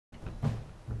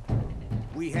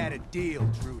We had a deal,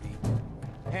 Trudy.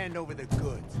 Hand over the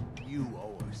goods. You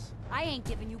owe us. I ain't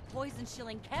giving you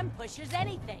poison-shilling chem pushers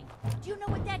anything. Do you know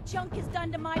what that junk has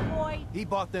done to my boy? He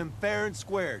bought them fair and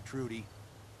square, Trudy.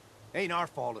 Ain't our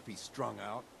fault if he's strung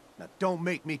out. Now don't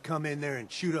make me come in there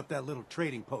and shoot up that little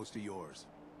trading post of yours.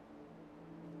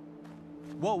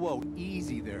 Whoa, whoa,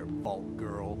 easy there, Vault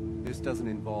Girl. This doesn't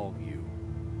involve you.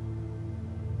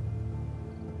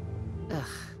 Ugh,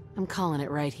 I'm calling it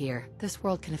right here. This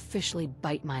world can officially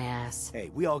bite my ass.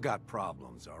 Hey, we all got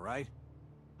problems, all right?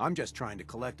 I'm just trying to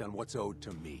collect on what's owed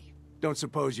to me. Don't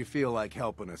suppose you feel like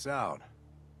helping us out?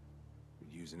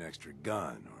 Use an extra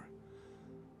gun, or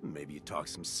maybe you talk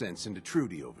some sense into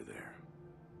Trudy over there.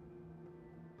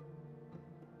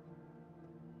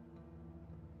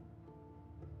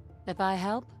 If I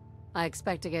help, I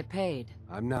expect to get paid.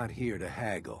 I'm not here to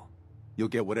haggle. You'll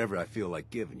get whatever I feel like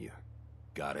giving you.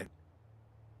 Got it?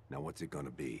 Now what's it gonna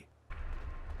be?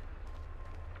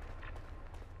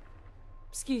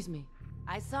 Excuse me.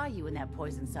 I saw you in that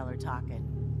poison cellar talking.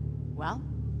 Well,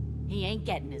 he ain't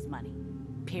getting his money.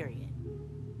 Period.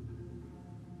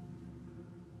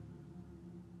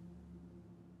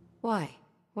 Why?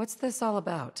 What's this all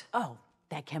about? Oh,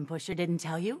 that chem pusher didn't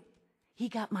tell you? He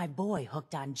got my boy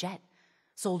hooked on Jet.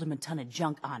 Sold him a ton of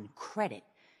junk on credit.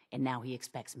 And now he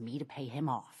expects me to pay him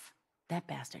off. That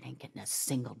bastard ain't getting a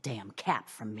single damn cap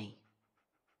from me.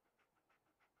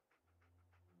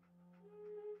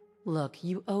 Look,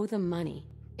 you owe them money.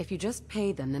 If you just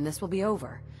pay them, then this will be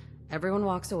over. Everyone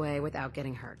walks away without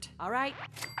getting hurt. All right,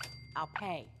 I'll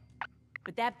pay.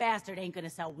 But that bastard ain't gonna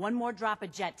sell one more drop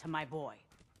of Jet to my boy.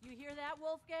 You hear that,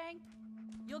 Wolfgang?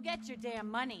 You'll get your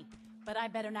damn money, but I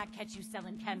better not catch you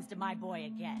selling chems to my boy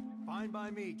again. Fine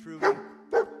by me, Trudy.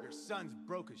 Your son's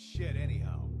broke as shit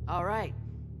anyhow. All right,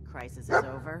 crisis is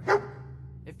over.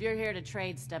 If you're here to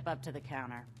trade, step up to the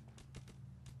counter.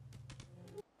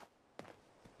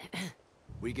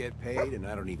 We get paid and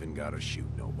I don't even gotta shoot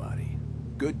nobody.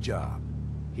 Good job.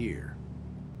 Here.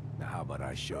 Now how about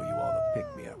I show you all the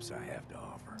pick-me-ups I have to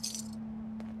offer?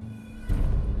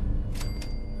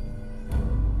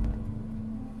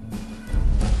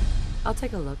 I'll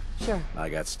take a look, sure. I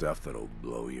got stuff that'll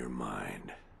blow your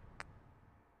mind.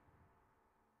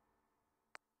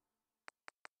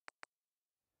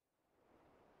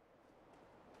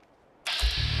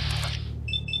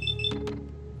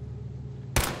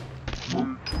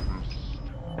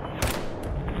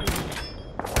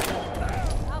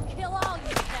 I'll kill all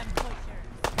you chem pushers.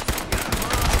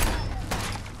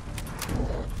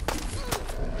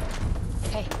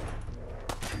 Hey.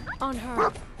 On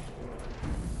her.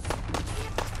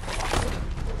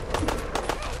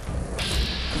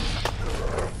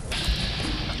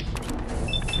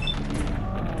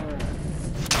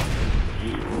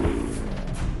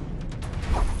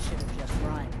 Should've just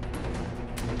run.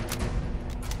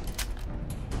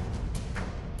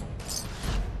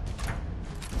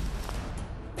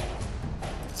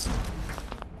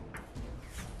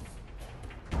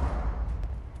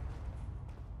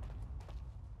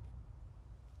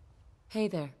 Hey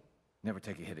there. Never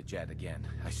take a hit at Jet again,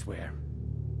 I swear.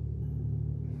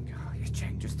 God, your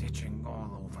chain just itching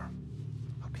all over.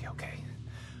 I'll be okay.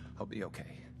 I'll be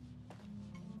okay.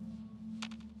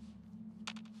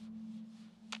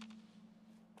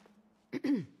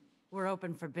 We're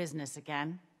open for business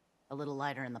again. A little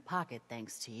lighter in the pocket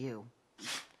thanks to you.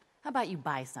 How about you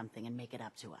buy something and make it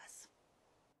up to us?